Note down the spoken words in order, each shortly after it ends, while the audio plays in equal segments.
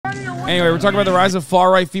Anyway, we're talking about the rise of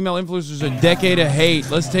far-right female influencers, a decade of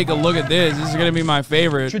hate. Let's take a look at this. This is going to be my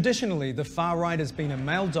favorite. Traditionally, the far right has been a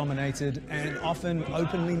male-dominated and often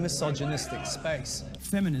openly misogynistic space.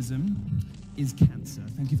 Feminism is cancer.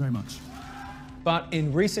 Thank you very much. But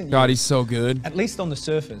in recent years, God, he's so good. at least on the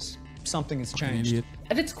surface, something has changed.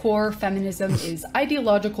 At its core, feminism is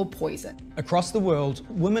ideological poison. Across the world,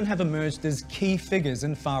 women have emerged as key figures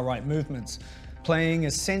in far-right movements, playing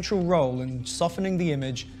a central role in softening the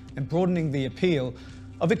image and broadening the appeal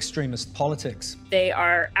of extremist politics. They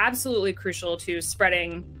are absolutely crucial to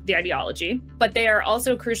spreading the ideology, but they are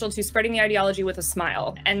also crucial to spreading the ideology with a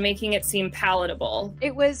smile and making it seem palatable.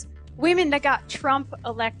 It was women that got Trump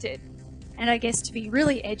elected. And I guess to be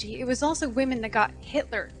really edgy, it was also women that got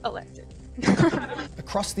Hitler elected.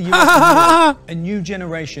 Across the US and Europe, a new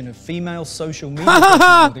generation of female social media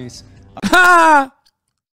personalities.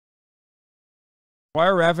 Why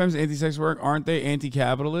are RADFEMs anti-sex work? Aren't they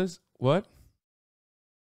anti-capitalist? What?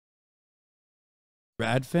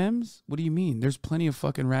 RADFEMs? What do you mean? There's plenty of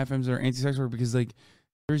fucking RADFEMs that are anti-sex work because, like,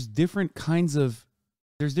 there's different types of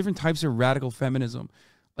radical feminism.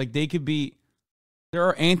 Like, they could be, there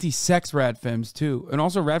are anti-sex RADFEMs too. And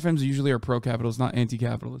also RADFEMs usually are pro-capitalist, not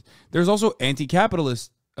anti-capitalist. There's also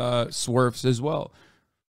anti-capitalist swerfs as well.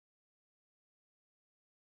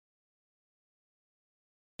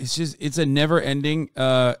 It's just, it's a never-ending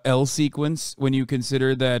L sequence when you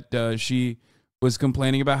consider that she was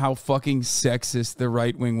complaining about how fucking sexist the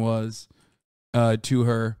right wing was to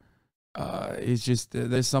her. It's just,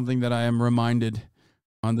 there's something that I am reminded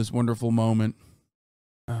on this wonderful moment.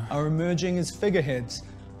 Are emerging as figureheads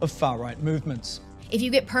of far-right movements. If you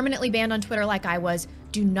get permanently banned on Twitter like I was,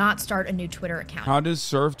 do not start a new Twitter account. How does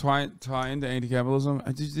surf tie into anti-capitalism?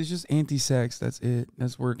 It's just anti-sex. That's it.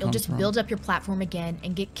 That's where it You'll comes just from. build up your platform again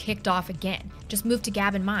and get kicked off again. Just move to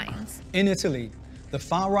Gavin Mines. In Italy, the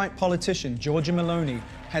far-right politician Giorgia Meloni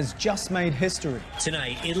has just made history.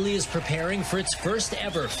 Tonight, Italy is preparing for its first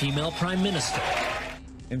ever female prime minister.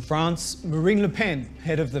 In France, Marine Le Pen,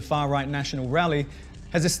 head of the far-right National Rally,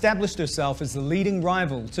 has established herself as the leading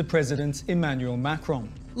rival to President Emmanuel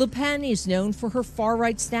Macron. Le Pen is known for her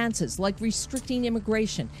far-right stances, like restricting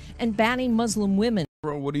immigration and banning Muslim women.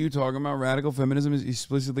 Bro, what are you talking about? Radical feminism is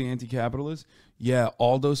explicitly anti-capitalist? Yeah,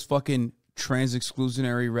 all those fucking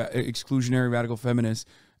exclusionary radical feminists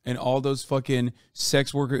and all those fucking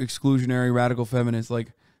sex worker exclusionary radical feminists,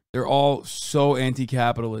 like, they're all so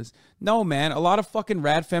anti-capitalist. No, man, a lot of fucking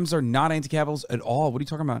RADFEMs are not anti-capitalist at all. What are you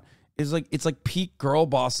talking about? It's like peak girl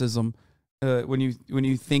bossism when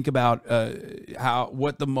you think about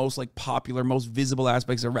what the most like popular, most visible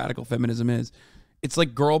aspects of radical feminism is. It's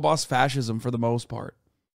like girl boss fascism for the most part.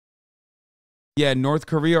 Yeah, North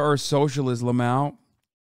Korea or socialist, Lamau.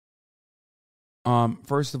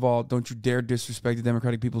 First of all, don't you dare disrespect the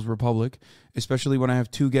Democratic People's Republic, especially when I have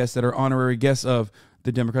two guests that are honorary guests of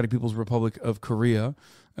the Democratic People's Republic of Korea.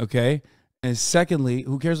 Okay. And secondly,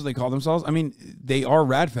 who cares what they call themselves? I mean, they are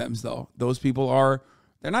RADFEMs, though. Those people are,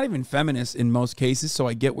 they're not even feminists in most cases, so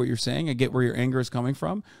I get what you're saying. I get where your anger is coming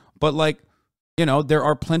from. But, like, you know, there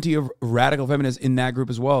are plenty of radical feminists in that group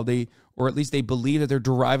as well. Or at least they believe that they're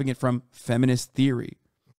deriving it from feminist theory.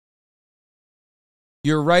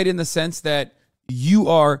 You're right in the sense that you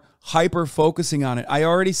are hyper-focusing on it. I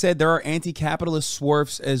already said there are anti-capitalist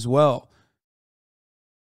swerfs as well.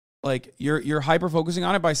 Like, you're hyper-focusing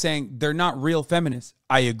on it by saying they're not real feminists.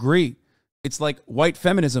 I agree. It's like white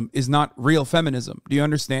feminism is not real feminism. Do you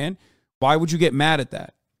understand? Why would you get mad at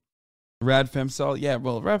that? RadFemcel? Yeah,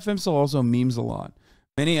 well, RadFemcel also memes a lot.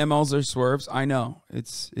 Many MLs are swerves. I know. It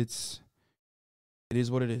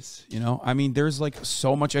is what it is, you know? I mean, there's like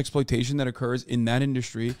so much exploitation that occurs in that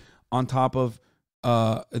industry on top of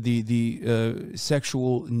the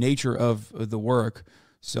sexual nature of the work.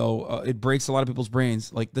 So it breaks a lot of people's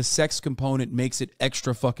brains. Like, the sex component makes it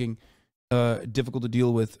extra fucking difficult to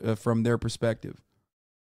deal with from their perspective.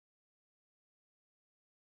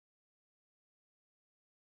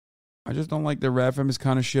 I just don't like that RADFEM is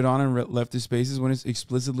kind of shit on in leftist spaces when it's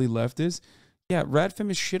explicitly leftist. Yeah,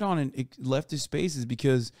 RADFEM is shit on in leftist spaces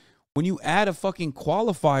because when you add a fucking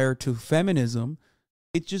qualifier to feminism,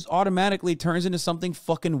 it just automatically turns into something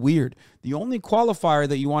fucking weird. The only qualifier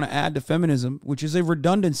that you want to add to feminism, which is a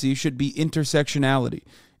redundancy, should be intersectionality.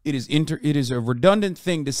 It is a redundant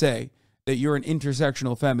thing to say that you're an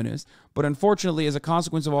intersectional feminist, but unfortunately, as a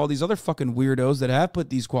consequence of all these other fucking weirdos that have put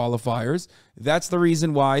these qualifiers, that's the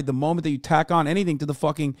reason why the moment that you tack on anything to the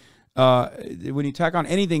fucking when you tack on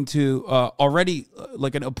anything to already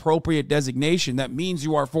like an appropriate designation, that means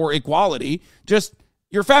you are for equality. Just,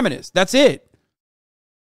 you're feminist. That's it.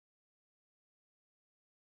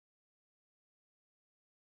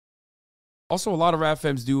 Also, a lot of rat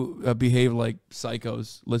femmes do behave like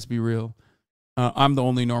psychos. Let's be real. I'm the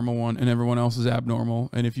only normal one, and everyone else is abnormal.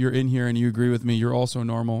 And if you're in here and you agree with me, you're also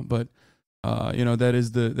normal. But you know, that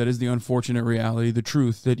is the unfortunate reality, the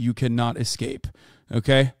truth that you cannot escape.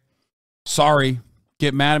 Okay, sorry.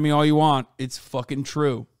 Get mad at me all you want. It's fucking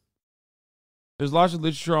true. There's lots of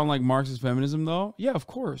literature on like Marxist feminism, though. Yeah, of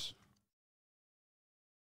course.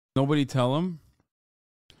 Nobody tell him.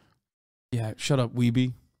 Yeah, shut up,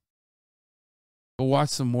 weeby. Go watch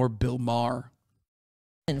some more Bill Maher.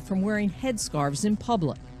 From wearing headscarves in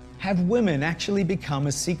public. Have women actually become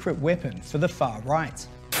a secret weapon for the far right?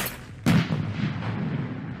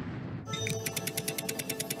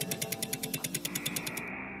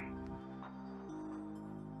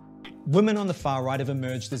 Women on the far right have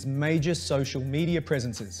emerged as major social media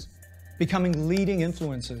presences, becoming leading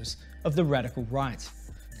influencers of the radical right.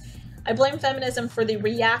 I blame feminism for the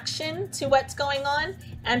reaction to what's going on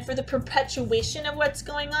and for the perpetuation of what's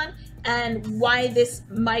going on and why this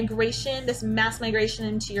migration, this mass migration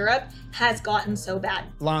into Europe has gotten so bad.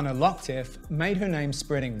 Lana Lockteff made her name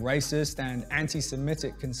spreading racist and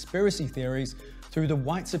anti-Semitic conspiracy theories through the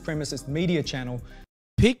white supremacist media channel.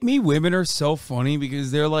 Pick me women are so funny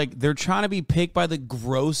because they're trying to be picked by the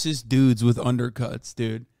grossest dudes with undercuts,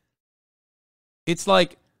 dude. It's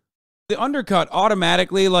like the undercut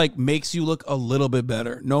automatically like makes you look a little bit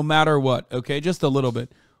better, no matter what, okay? Just a little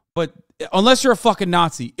bit. But unless you're a fucking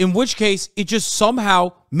Nazi, in which case it just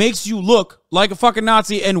somehow makes you look like a fucking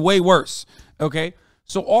Nazi and way worse, okay?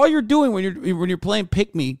 So all you're doing when you're playing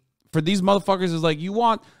pick me for these motherfuckers is like you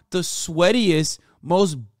want the sweatiest,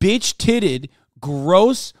 most bitch-titted,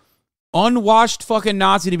 gross, unwashed fucking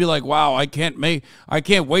Nazi to be like, wow, I can't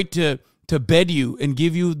wait to bed you and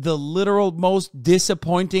give you the literal most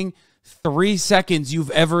disappointing 3 seconds you've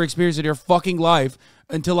ever experienced in your fucking life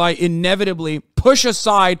until I inevitably push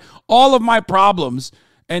aside all of my problems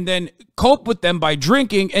and then cope with them by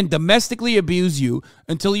drinking and domestically abuse you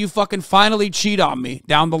until you fucking finally cheat on me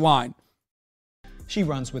down the line. She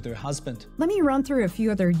runs with her husband. Let me run through a few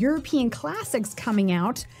other European classics coming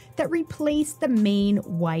out that replace the main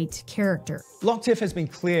white character. Lockteff has been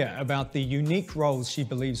clear about the unique roles she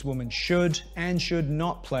believes women should and should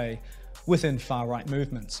not play within far-right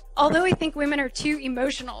movements. Although I think women are too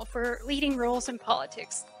emotional for leading roles in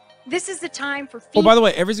politics, this is the time for Oh, by the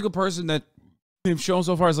way, every single person that they've shown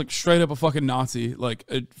so far is like straight up a fucking Nazi, like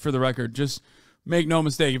for the record. Just make no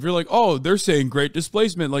mistake. If you're like, oh, they're saying great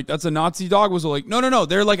displacement, like that's a Nazi dog whistle, like, no,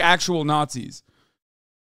 they're like actual Nazis.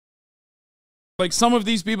 Like some of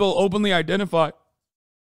these people openly identify,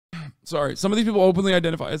 some of these people openly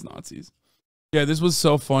identify as Nazis. Yeah, this was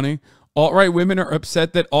so funny. Alt-right women are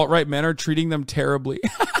upset that alt-right men are treating them terribly.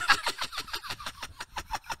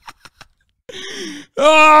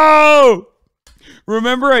 Oh!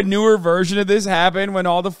 Remember a newer version of this happened when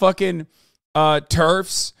all the fucking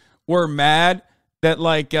TERFs were mad that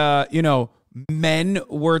like, you know, men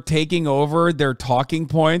were taking over their talking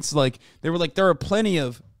points. Like they were like, there are plenty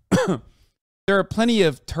of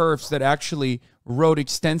TERFs that actually wrote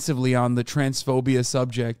extensively on the transphobia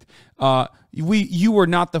subject. You were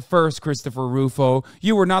not the first, Christopher Rufo.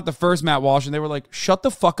 You were not the first, Matt Walsh. And they were like, shut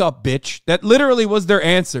the fuck up, bitch. That literally was their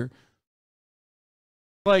answer.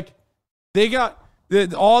 Like, they got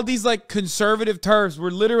all these like conservative TERFs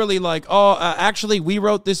were literally like, oh, actually, we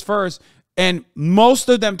wrote this first. And most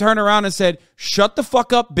of them turned around and said, shut the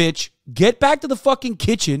fuck up, bitch. Get back to the fucking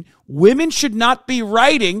kitchen. Women should not be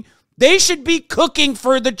writing. They should be cooking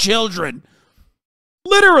for the children.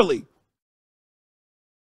 Literally.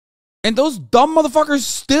 And those dumb motherfuckers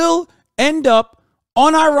still end up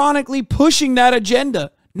unironically pushing that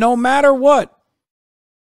agenda, no matter what.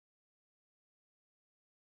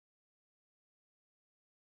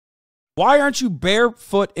 Why aren't you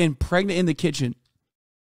barefoot and pregnant in the kitchen?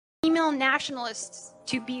 Female nationalists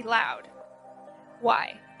to be loud.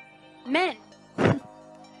 Why? Men.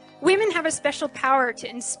 Women have a special power to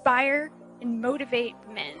inspire and motivate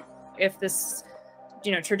men. If this,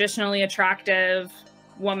 you know, traditionally attractive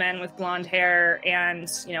woman with blonde hair and,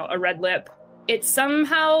 you know, a red lip, it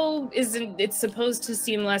somehow isn't, it's supposed to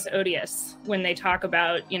seem less odious when they talk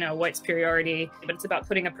about, you know, white superiority, but it's about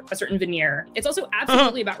putting a certain veneer. It's also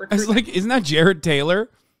absolutely about recruitment. It's like, isn't that Jared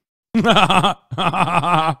Taylor?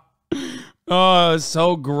 Oh,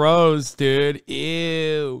 so gross, dude.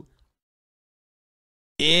 Ew.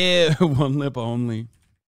 Ew. One lip only.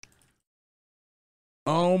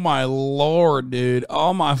 Oh my lord, dude.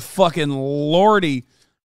 Oh my fucking lordy.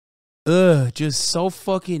 Ugh, just so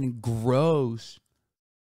fucking gross.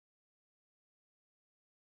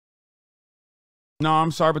 No,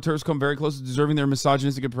 I'm sorry, but turtles come very close to deserving their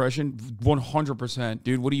misogynistic oppression. 100%.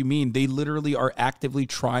 Dude, what do you mean? They literally are actively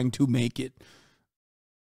trying to make it.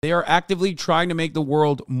 They are actively trying to make the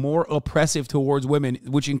world more oppressive towards women,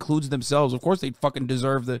 which includes themselves. Of course, they fucking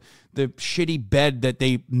deserve the shitty bed that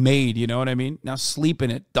they made, you know what I mean? Now sleep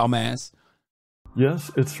in it, dumbass.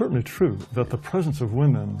 Yes, it's certainly true that the presence of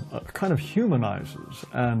women kind of humanizes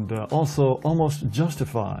and also almost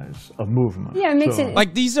justifies a movement. Yeah, it makes it...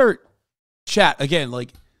 Like, these are... Chat, again, like,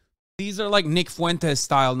 these are like Nick Fuentes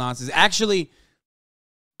style Nazis. Actually,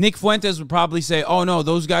 Nick Fuentes would probably say, oh no,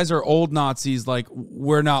 those guys are old Nazis. Like,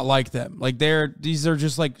 we're not like them. Like, these are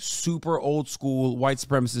just like super old school white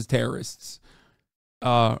supremacist terrorists.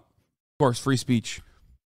 Of course, free speech.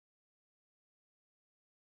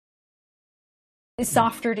 It's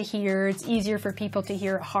softer to hear. It's easier for people to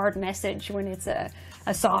hear a hard message when it's a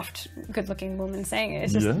soft, good-looking woman saying it.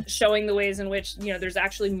 It's just showing the ways in which, you know, there's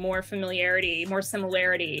actually more familiarity, more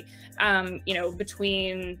similarity, you know,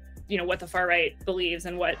 between, you know, what the far right believes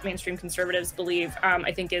and what mainstream conservatives believe,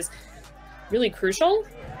 I think is really crucial.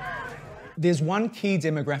 There's one key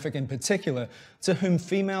demographic in particular to whom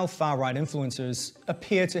female far-right influencers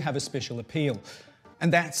appear to have a special appeal.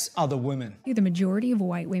 And that's other women. The majority of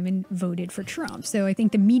white women voted for Trump. So I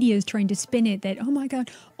think the media is trying to spin it that, oh my God,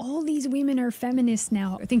 all these women are feminists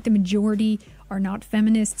now. I think the majority are not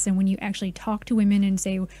feminists. And when you actually talk to women and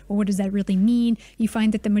say, well, what does that really mean? You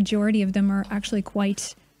find that the majority of them are actually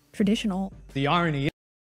quite traditional. The irony is...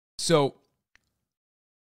 So,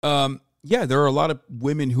 yeah, there are a lot of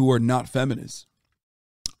women who are not feminists.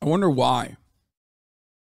 I wonder why.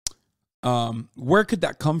 Where could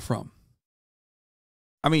that come from?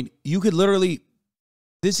 I mean, you could literally,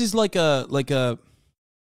 this is like a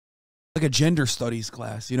gender studies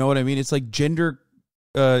class. You know what I mean? It's like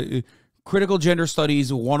critical gender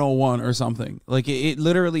studies 101 or something. Like it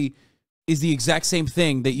literally is the exact same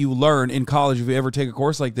thing that you learn in college if you ever take a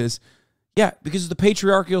course like this. Yeah, because of the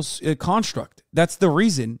patriarchal construct. That's the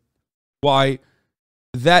reason why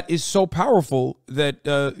that is so powerful that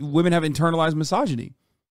women have internalized misogyny.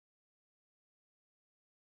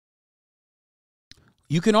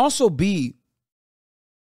 You can also be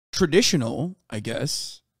traditional, I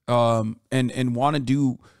guess, and want to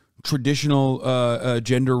do traditional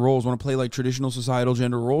gender roles, want to play like traditional societal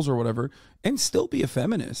gender roles or whatever, and still be a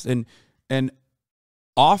feminist and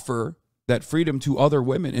offer that freedom to other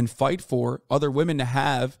women and fight for other women to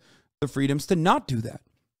have the freedoms to not do that.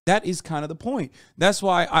 That is kind of the point. That's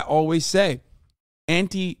why I always say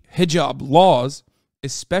anti-hijab laws,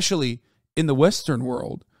 especially in the Western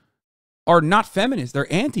world, are not feminist.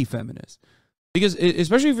 They're anti-feminist. Because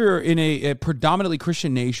especially if you're in a predominantly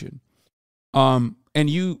Christian nation, and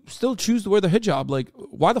you still choose to wear the hijab, like,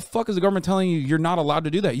 why the fuck is the government telling you you're not allowed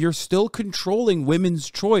to do that? You're still controlling women's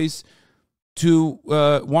choice to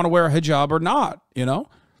want to wear a hijab or not, you know?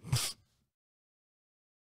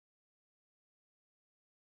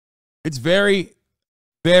 It's very,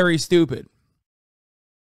 very stupid.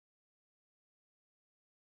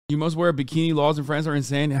 You must wear a bikini. Laws in France are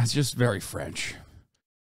insane. That's just very French.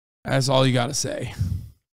 That's all you got to say.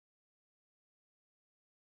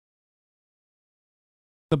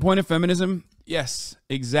 The point of feminism? Yes,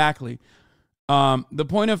 exactly. The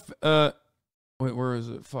point of... wait, where is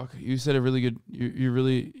it? Fuck. You said a really good... You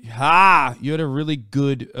really... You had a really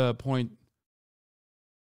good point.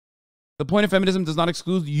 The point of feminism does not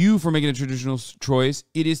exclude you from making a traditional choice.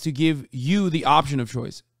 It is to give you the option of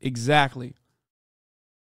choice. Exactly.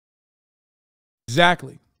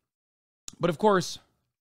 Exactly. But of course,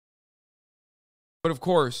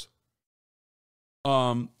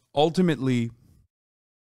 ultimately,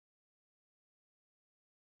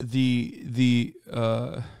 the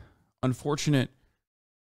unfortunate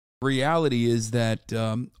reality is that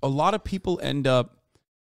a lot of people end up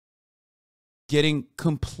getting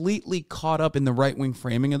completely caught up in the right-wing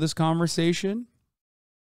framing of this conversation.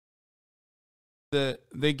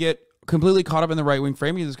 They get completely caught up in the right-wing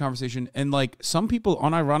framing of this conversation, and like some people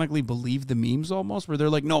unironically believe the memes almost, where they're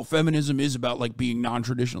like, no, feminism is about like being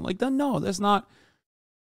non-traditional. Like, no, that's not.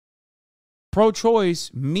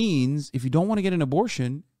 Pro-choice means if you don't want to get an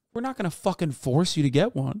abortion, we're not going to fucking force you to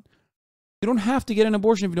get one. You don't have to get an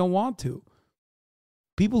abortion if you don't want to.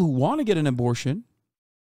 People who want to get an abortion,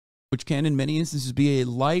 which can in many instances be a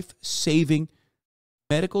life-saving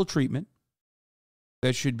medical treatment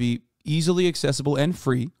that should be easily accessible and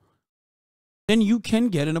free, then you can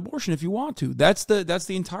get an abortion if you want to. That's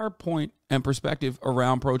the entire point and perspective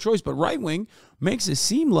around pro-choice. But right-wing makes it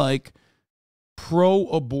seem like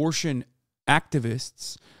pro-abortion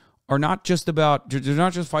activists are not just about, they're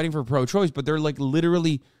not just fighting for pro-choice, but they're like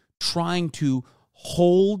literally trying to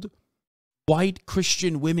hold white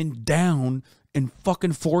Christian women down and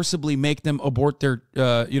fucking forcibly make them abort their,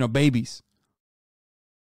 babies.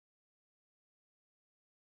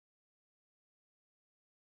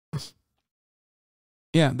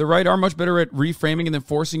 Yeah, the right are much better at reframing and then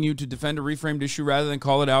forcing you to defend a reframed issue rather than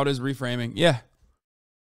call it out as reframing. Yeah.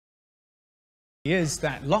 Is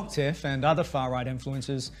that Locktiff and other far-right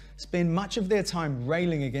influencers spend much of their time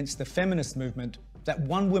railing against the feminist movement that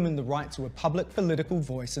won women the right to a public political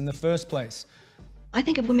voice in the first place. I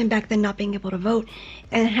think of women back then not being able to vote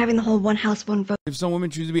and having the whole one house, one vote. If some women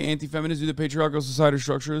choose to be anti-feminist due to patriarchal societal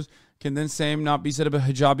structures, can then same not be said about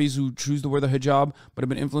hijabis who choose to wear the hijab but have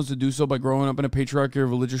been influenced to do so by growing up in a patriarchal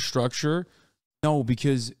religious structure? No,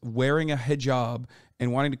 because wearing a hijab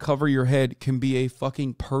and wanting to cover your head can be a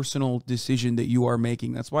fucking personal decision that you are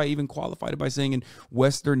making. That's why I even qualified it by saying in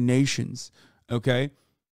Western nations, okay?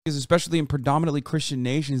 Because especially in predominantly Christian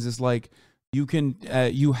nations, it's like you can,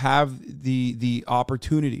 you have the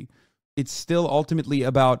opportunity. It's still ultimately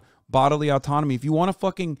about bodily autonomy. If you want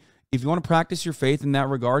to practice your faith in that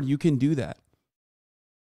regard, you can do that.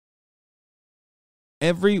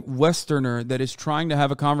 Every Westerner that is trying to have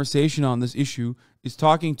a conversation on this issue is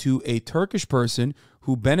talking to a Turkish person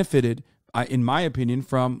who benefited, in my opinion,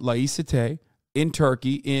 from laicite in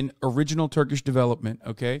Turkey in original Turkish development,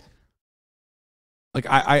 okay? Like,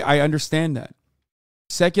 I understand that.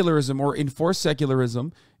 Secularism or enforced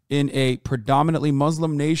secularism in a predominantly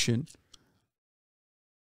Muslim nation,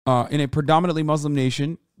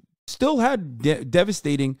 still had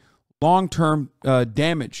devastating long-term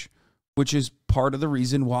damage, which is part of the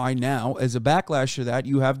reason why now, as a backlash to that,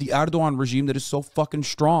 you have the Erdogan regime that is so fucking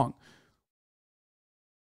strong.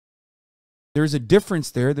 There's a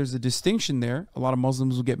difference there. There's a distinction there. A lot of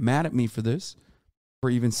Muslims will get mad at me for this, for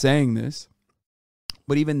even saying this.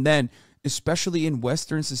 But even then, especially in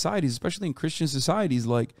Western societies, especially in Christian societies,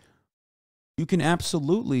 like, you can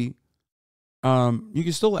absolutely, you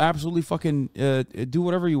can still absolutely fucking do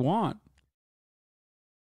whatever you want.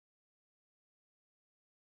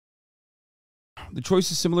 The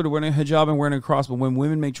choice is similar to wearing a hijab and wearing a cross, but when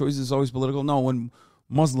women make choices, it's always political. No, when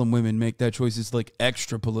Muslim women make that choice, it's like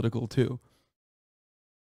extra political too.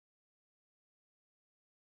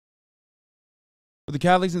 For the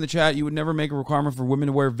Catholics in the chat, you would never make a requirement for women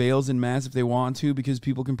to wear veils in mass if they want to, because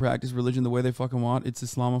people can practice religion the way they fucking want. It's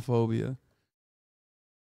Islamophobia.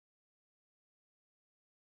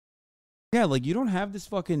 Yeah, like, you don't have this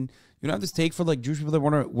take for like Jewish people that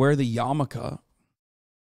want to wear the yarmulke.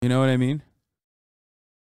 You know what I mean?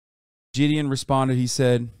 Gideon responded, he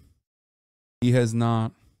said, he has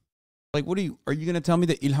not. Like, are you going to tell me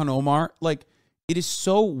that Ilhan Omar, like, it is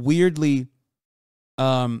so weirdly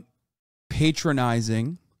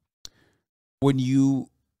patronizing when you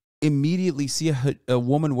immediately see a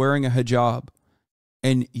woman wearing a hijab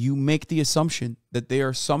and you make the assumption that they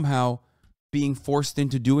are somehow being forced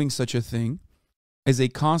into doing such a thing as a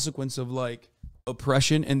consequence of, like,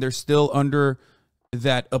 oppression, and they're still under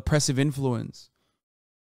that oppressive influence.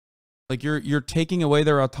 Like, you're taking away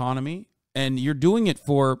their autonomy, and you're doing it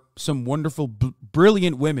for some wonderful,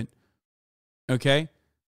 brilliant women. Okay?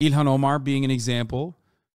 Ilhan Omar being an example.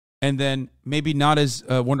 And then maybe not as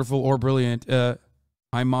wonderful or brilliant,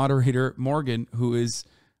 my moderator, Morgan, who is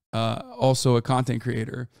also a content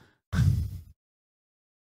creator.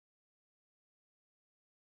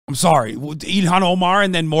 I'm sorry. Ilhan Omar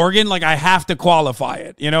and then Morgan, like, I have to qualify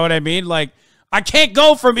it. You know what I mean? Like, I can't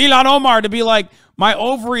go from Ilhan Omar to be like, my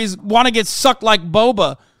ovaries want to get sucked like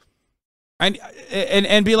boba,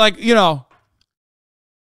 and be like, you know,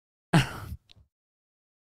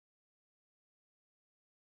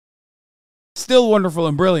 still wonderful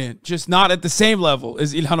and brilliant, just not at the same level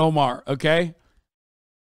as Ilhan Omar, okay?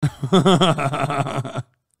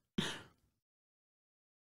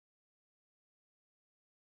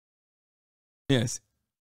 Yes.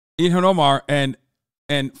 Ilhan Omar and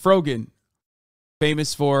Frogan,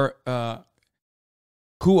 famous for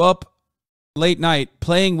who up late night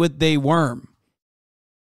playing with they worm.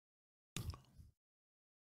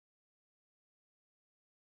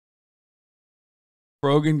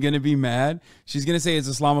 Rogan gonna be mad. She's gonna say it's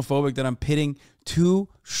Islamophobic that I'm pitting two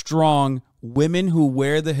strong women who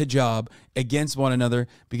wear the hijab against one another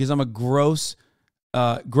because I'm a gross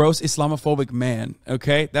Islamophobic man.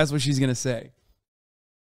 Okay, that's what she's gonna say.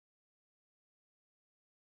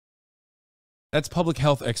 That's public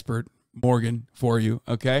health expert Morgan for you.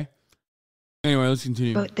 Okay. Anyway, let's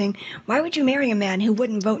continue. Vote thing. Why would you marry a man who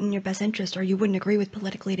wouldn't vote in your best interest or you wouldn't agree with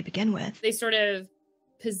politically to begin with? They sort of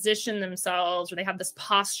position themselves, or they have this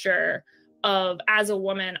posture of, as a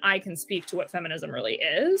woman, I can speak to what feminism really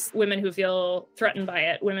is. Women who feel threatened by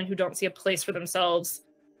it, women who don't see a place for themselves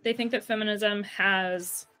They think that feminism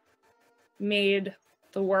has made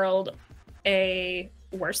the world a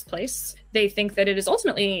worse place. They think that it is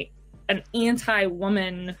ultimately an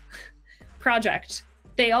anti-woman project.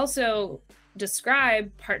 They also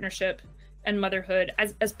describe partnership and motherhood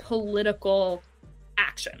as political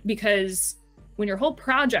action, because when your whole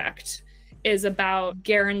project is about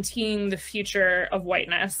guaranteeing the future of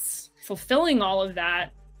whiteness, fulfilling all of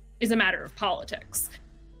that is a matter of politics.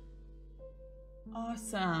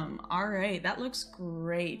 Awesome. All right, that looks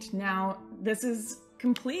great. Now this is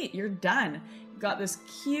complete. You're done. You've got this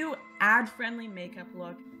cute ad-friendly makeup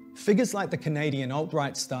look. Figures like the Canadian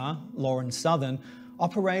alt-right star, Lauren Southern,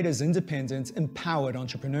 operate as independent, empowered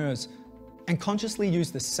entrepreneurs and consciously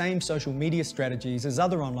use the same social media strategies as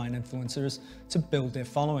other online influencers to build their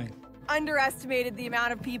following. Underestimated the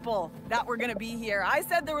amount of people that were going to be here. I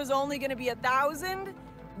said there was only going to be 1,000.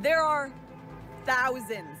 There are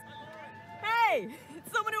thousands. Hey,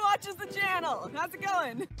 it's someone who watches the channel. How's it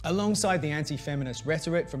going? Alongside the anti-feminist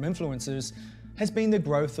rhetoric from influencers has been the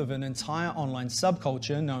growth of an entire online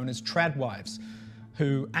subculture known as tradwives,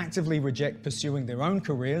 who actively reject pursuing their own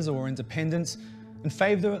careers or independence in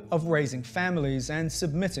favor of raising families and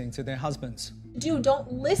submitting to their husbands. Dude,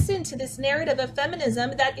 don't listen to this narrative of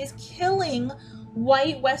feminism that is killing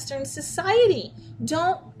white Western society.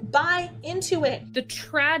 Don't buy into it. The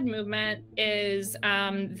trad movement is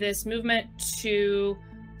this movement to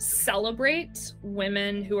celebrate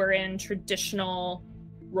women who are in traditional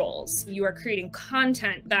roles. You are creating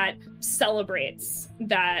content that celebrates,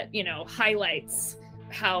 that, highlights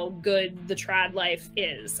how good the trad life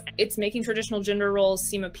is. It's making traditional gender roles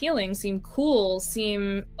seem appealing, seem cool,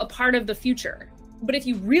 seem a part of the future. But if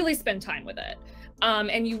you really spend time with it,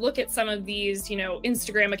 and you look at some of these,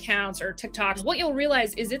 Instagram accounts or TikToks, what you'll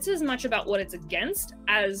realize is it's as much about what it's against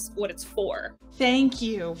as what it's for. Thank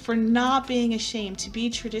you for not being ashamed to be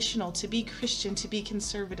traditional, to be Christian, to be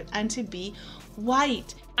conservative, and to be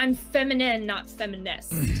white. I'm feminine, not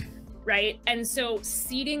feminist, right? And so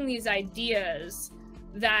seeding these ideas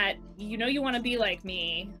that, you want to be like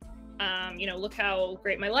me, look how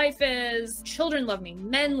great my life is, children love me,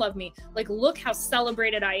 men love me, like, look how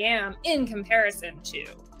celebrated I am in comparison to,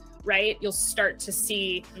 right? You'll start to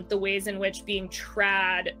see the ways in which being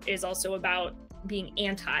trad is also about being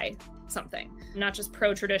anti something, not just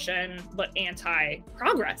pro-tradition, but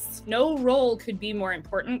anti-progress. No role could be more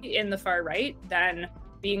important in the far right than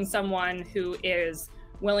being someone who is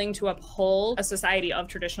willing to uphold a society of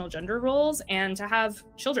traditional gender roles and to have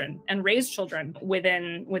children and raise children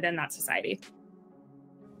within that society.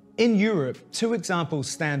 In Europe, two examples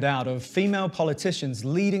stand out of female politicians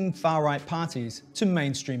leading far-right parties to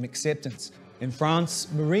mainstream acceptance. In France,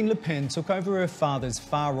 Marine Le Pen took over her father's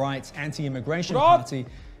far-right anti-immigration party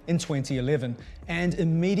in 2011 and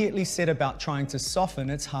immediately set about trying to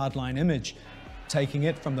soften its hardline image, taking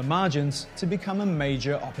it from the margins to become a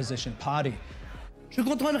major opposition party. Je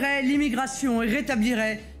contrôlerai l'immigration et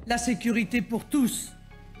rétablirai la sécurité pour tous.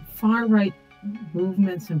 Far-right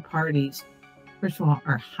movements and parties, first of all,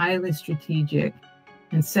 are highly strategic,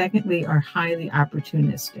 and secondly, are highly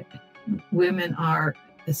opportunistic. Women are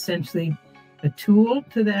essentially a tool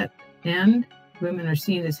to that end. Women are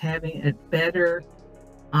seen as having a better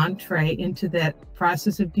entree into that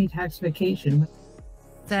process of detoxification.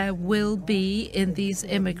 There will be in these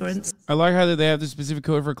immigrants. I like how they have the specific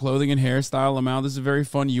code for clothing and hairstyle amount. This is a very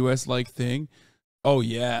fun US-like thing. Oh,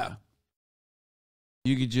 yeah.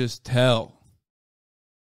 You could just tell.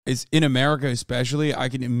 It's in America especially, I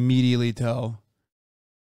can immediately tell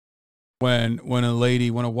when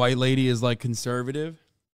a white lady is like conservative.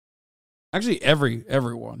 Actually,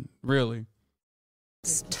 everyone, really.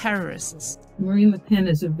 It's terrorists. Marine Le Pen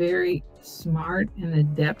is a very smart and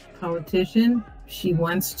adept politician. She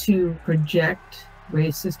wants to project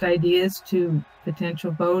racist ideas to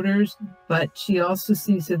potential voters, but she also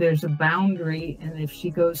sees that there's a boundary, and if she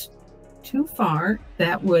goes too far,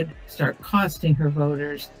 that would start costing her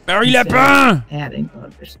voters. Marine Le Pen! Adding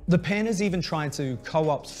voters. Le Pen has even tried to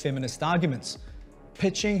co-opt feminist arguments,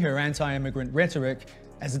 pitching her anti-immigrant rhetoric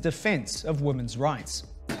as a defense of women's rights.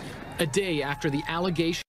 A day after the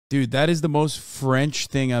allegation. Dude, that is the most French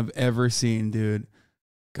thing I've ever seen, dude.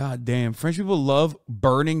 God damn. French people love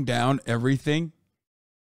burning down everything,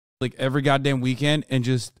 like every goddamn weekend, and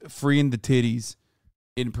just freeing the titties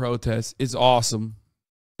in protest. It's awesome.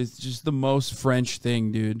 It's just the most French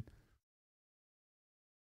thing, dude.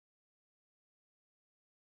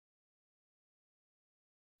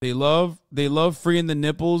 They love freeing the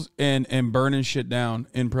nipples and burning shit down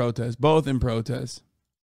in protest, both in protest.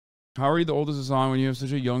 How are you the oldest Hassan when you have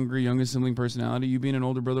such a youngest sibling personality? You being an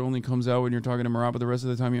older brother only comes out when you're talking to Marat, but the rest of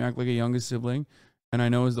the time you act like a youngest sibling. and I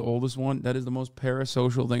know is the oldest one. That is the most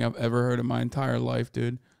parasocial thing I've ever heard in my entire life,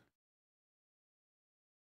 dude.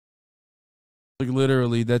 Like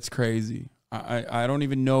literally, that's crazy. I don't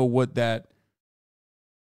even know what that.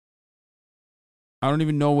 I don't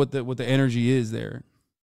even know what the energy is there.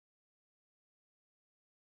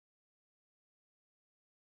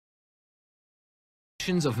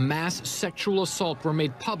 Of mass sexual assault were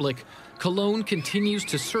made public, Cologne continues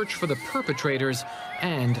to search for the perpetrators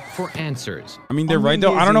and for answers. I mean, they're right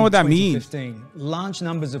though. I don't know what that means. 2015, large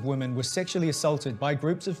numbers of women were sexually assaulted by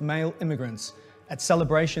groups of male immigrants at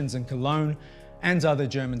celebrations in Cologne and other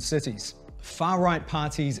German cities. Far-right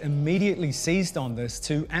parties immediately seized on this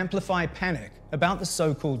to amplify panic about the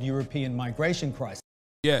so-called European migration crisis.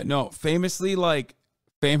 Yeah, no, famously like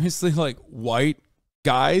white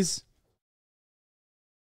guys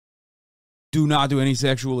do not do any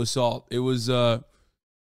sexual assault. It was a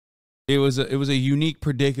unique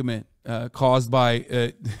predicament caused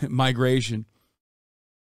by migration.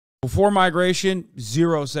 Before migration,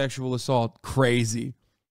 zero sexual assault. Crazy.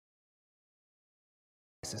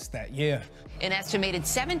 That year. An estimated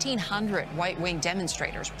 1,700 white-wing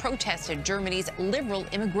demonstrators protested Germany's liberal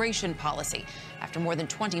immigration policy after more than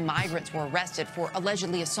 20 migrants were arrested for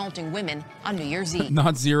allegedly assaulting women on New Year's Eve.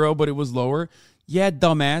 Not zero, but it was lower. Yeah,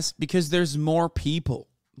 dumbass, because there's more people.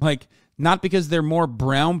 Like, not because they're more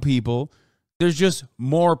brown people. There's just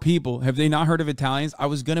more people. Have they not heard of Italians? I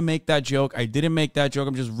was going to make that joke. I didn't make that joke.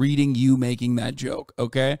 I'm just reading you making that joke,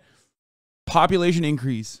 okay? Population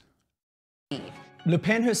increase. Le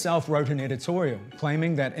Pen herself wrote an editorial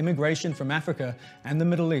claiming that immigration from Africa and the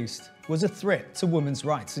Middle East was a threat to women's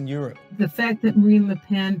rights in Europe. The fact that Marine Le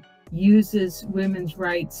Pen uses women's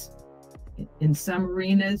rights in some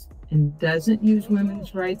arenas and doesn't use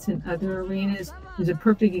women's rights in other arenas is a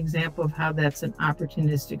perfect example of how that's an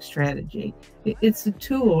opportunistic strategy. It's a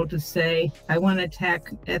tool to say, I want to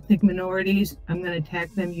attack ethnic minorities, I'm going to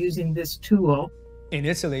attack them using this tool. In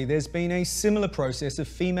Italy, there's been a similar process of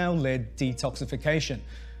female-led detoxification,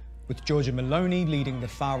 with Giorgia Meloni leading the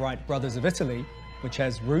far-right Brothers of Italy, which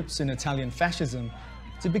has roots in Italian fascism,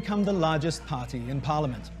 to become the largest party in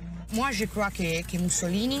parliament. Moi, je crois que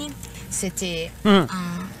Mussolini, c'était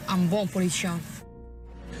un bon politicien.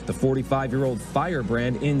 The 45-year-old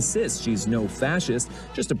firebrand insists she's no fascist,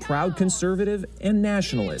 just a proud conservative and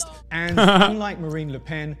nationalist. And unlike Marine Le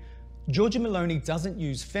Pen, Giorgia Meloni doesn't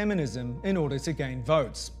use feminism in order to gain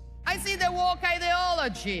votes. I see the woke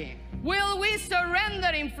ideology. Will we surrender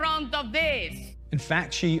in front of this? In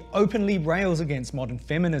fact, she openly rails against modern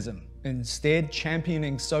feminism, instead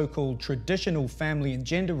championing so-called traditional family and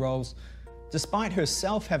gender roles, despite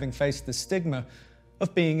herself having faced the stigma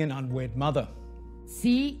of being an unwed mother.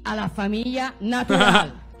 Sí a la familia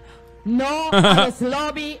natural. No a los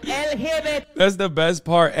lobby LGBT. That's the best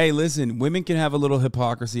part. Hey, listen, women can have a little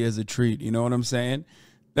hypocrisy as a treat. You know what I'm saying?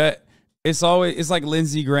 That it's like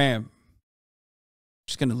Lindsey Graham.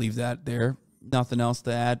 Just gonna leave that there. Nothing else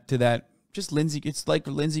to add to that. Just Lindsey. It's like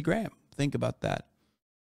Lindsey Graham. Think about that.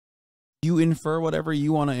 You infer whatever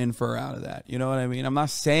you want to infer out of that. You know what I mean? I'm not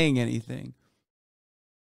saying anything,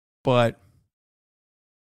 but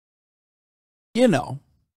you know.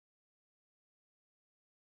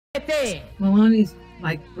 Meloni's,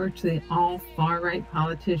 like virtually all far-right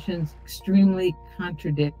politicians, extremely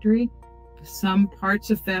contradictory. Some parts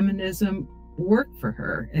of feminism work for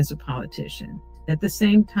her as a politician. At the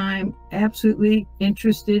same time, absolutely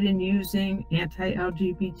interested in using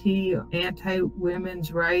anti-LGBT,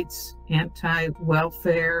 anti-women's rights,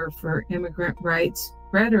 anti-welfare for immigrant rights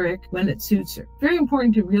rhetoric when it suits her. Very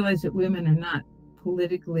important to realize that women are not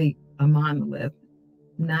politically a monolith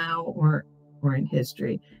now or in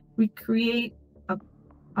history. We create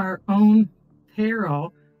our own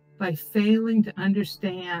peril by failing to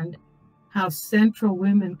understand how central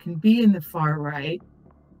women can be in the far right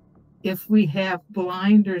if we have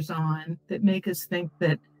blinders on that make us think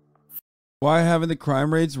that. Why haven't the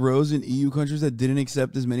crime rates rose in EU countries that didn't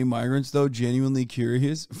accept as many migrants, though? Genuinely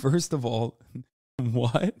curious. First of all,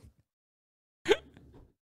 what?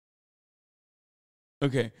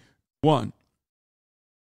 Okay, one.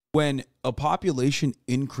 When a population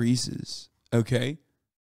increases, okay,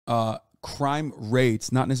 crime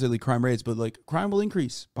rates, not necessarily crime rates, but like crime will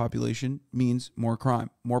increase. Population means more crime.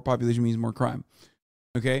 More population means more crime.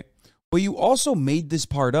 Okay? But you also made this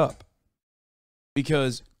part up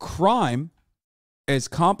because crime, as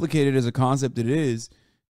complicated as a concept it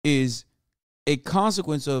is a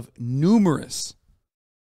consequence of numerous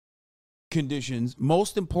conditions,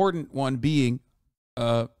 most important one being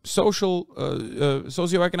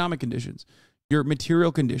socioeconomic conditions, your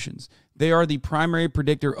material conditions. They are the primary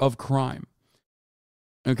predictor of crime.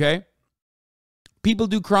 Okay? people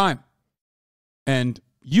do crime. And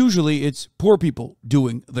usually it's poor people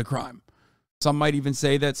doing the crime. Some might even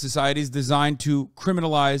say that society is designed to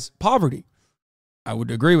criminalize poverty. I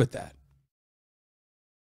would agree with that.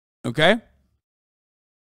 Okay?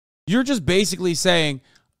 You're just basically saying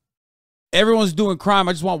everyone's doing crime.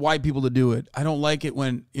 I just want white people to do it. I don't like it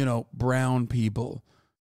when, brown people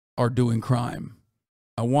are doing crime.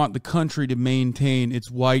 I want the country to maintain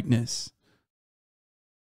its whiteness.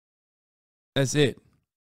 That's it.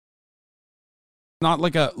 Not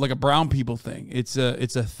like a brown people thing. It's a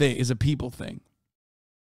thing. It's a people thing.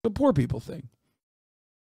 It's a poor people thing.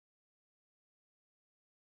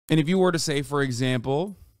 And if you were to say, for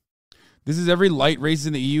example, this is every light racist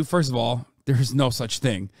in the EU, first of all, there's no such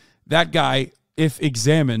thing. That guy, if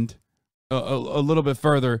examined a little bit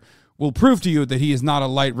further, will prove to you that he is not a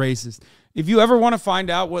light racist. If you ever want to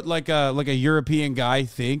find out what like a European guy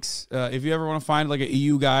thinks, if you ever want to find like an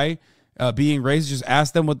EU guy being racist, just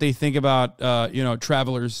ask them what they think about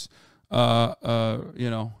travelers, and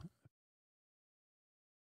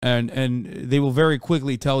they will very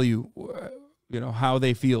quickly tell you, how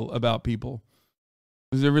they feel about people.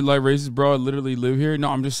 Is every light racist, bro? I literally live here. No,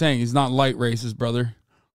 I'm just saying he's not light racist, brother.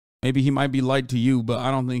 Maybe he might be light to you, but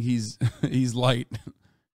I don't think he's light.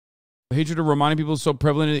 The hatred of reminding people is so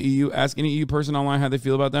prevalent in the EU. Ask any EU person online how they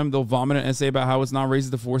feel about them. They'll vomit an essay about how it's not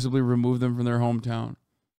racist to forcibly remove them from their hometown.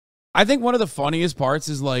 I think one of the funniest parts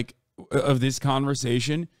is of this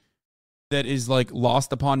conversation that is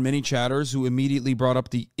lost upon many chatters who immediately brought up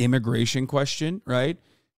the immigration question, right?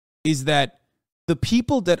 Is that the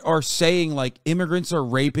people that are saying immigrants are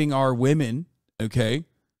raping our women, okay,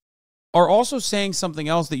 are also saying something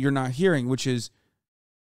else that you're not hearing, which is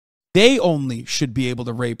they only should be able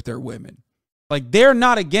to rape their women. They're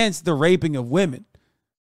not against the raping of women.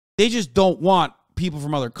 They just don't want people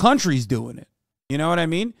from other countries doing it. You know what I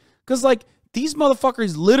mean? Because these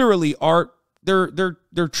motherfuckers literally are they're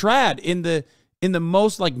trad in the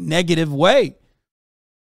most negative way.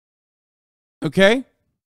 Okay?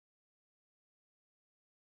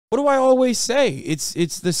 What do I always say?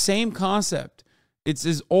 It's the same concept. It's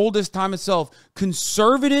as old as time itself.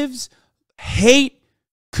 Conservatives hate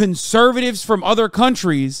conservatives from other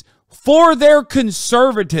countries for their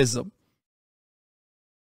conservatism.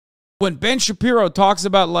 When Ben Shapiro talks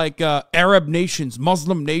about Arab nations,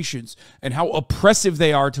 Muslim nations, and how oppressive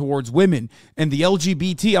they are towards women and the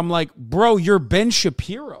LGBT, I'm like, bro, you're Ben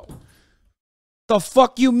Shapiro. The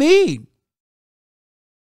fuck you mean?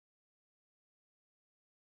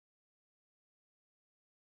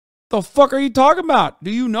 The fuck are you talking about? Do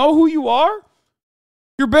you know who you are?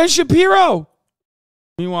 You're Ben Shapiro.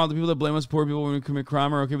 Meanwhile, the people that blame us poor people when we commit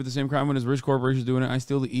crime are okay with the same crime when it's rich corporations doing it. I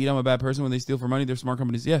steal to eat. I'm a bad person. When they steal for money, they're smart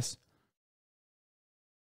companies. Yes.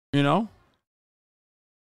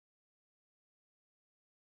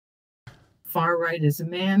 Far right is a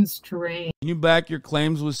man's terrain. Can you back your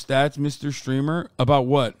claims with stats, Mr. Streamer? About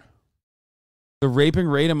what? The raping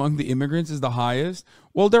rate among the immigrants is the highest?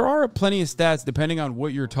 Well, there are plenty of stats depending on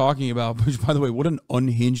what you're talking about. Which, by the way, what an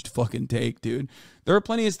unhinged fucking take, dude. There are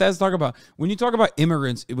plenty of stats to talk about. When you talk about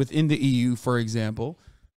immigrants within the EU, for example,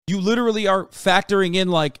 you literally are factoring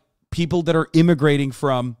in people that are immigrating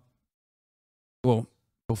from, well,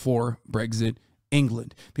 before Brexit,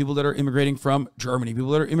 England. People that are immigrating from Germany.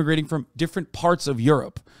 People that are immigrating from different parts of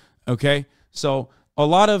Europe. Okay? So a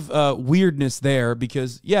lot of weirdness there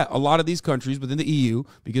because, yeah, a lot of these countries within the EU,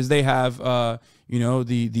 because they have, the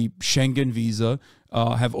Schengen visa,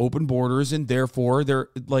 have open borders, and therefore they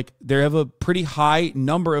have a pretty high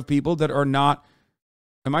number of people that are not.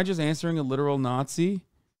 Am I just answering a literal Nazi?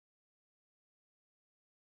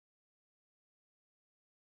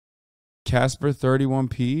 Casper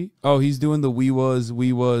 31p. Oh, he's doing the we was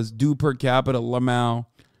do per capita Lamau.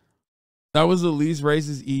 That was the least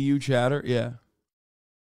racist EU chatter. Yeah.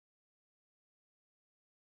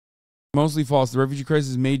 Mostly false. The refugee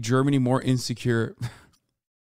crisis made Germany more insecure.